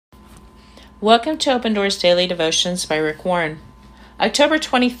Welcome to Open Doors Daily Devotions by Rick Warren. October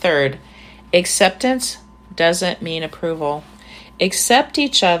 23rd. Acceptance doesn't mean approval. Accept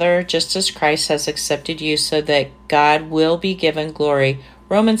each other just as Christ has accepted you so that God will be given glory.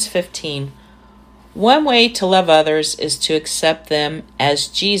 Romans 15. One way to love others is to accept them as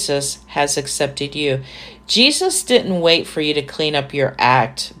Jesus has accepted you. Jesus didn't wait for you to clean up your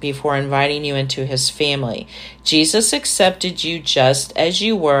act before inviting you into his family. Jesus accepted you just as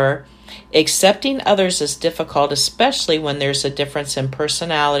you were. Accepting others is difficult, especially when there's a difference in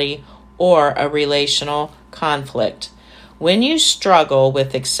personality or a relational conflict. When you struggle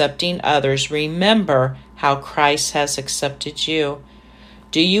with accepting others, remember how Christ has accepted you.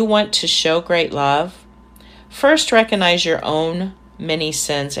 Do you want to show great love? First, recognize your own many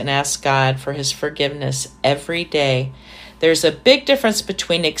sins and ask God for his forgiveness every day. There's a big difference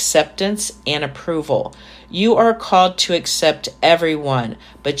between acceptance and approval. You are called to accept everyone,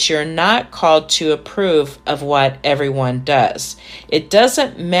 but you're not called to approve of what everyone does. It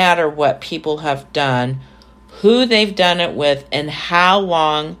doesn't matter what people have done, who they've done it with, and how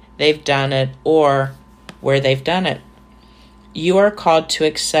long they've done it or where they've done it. You are called to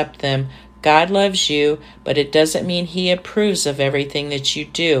accept them. God loves you, but it doesn't mean he approves of everything that you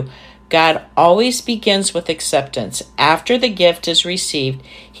do. God always begins with acceptance. After the gift is received,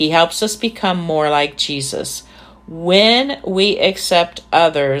 he helps us become more like Jesus. When we accept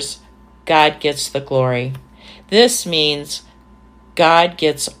others, God gets the glory. This means God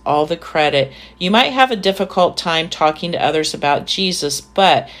gets all the credit. You might have a difficult time talking to others about Jesus,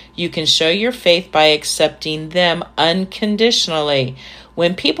 but you can show your faith by accepting them unconditionally.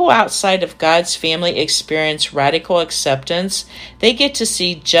 When people outside of God's family experience radical acceptance, they get to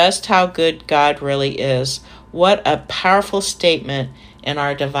see just how good God really is. What a powerful statement in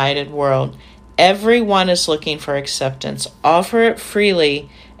our divided world. Everyone is looking for acceptance. Offer it freely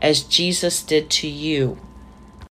as Jesus did to you.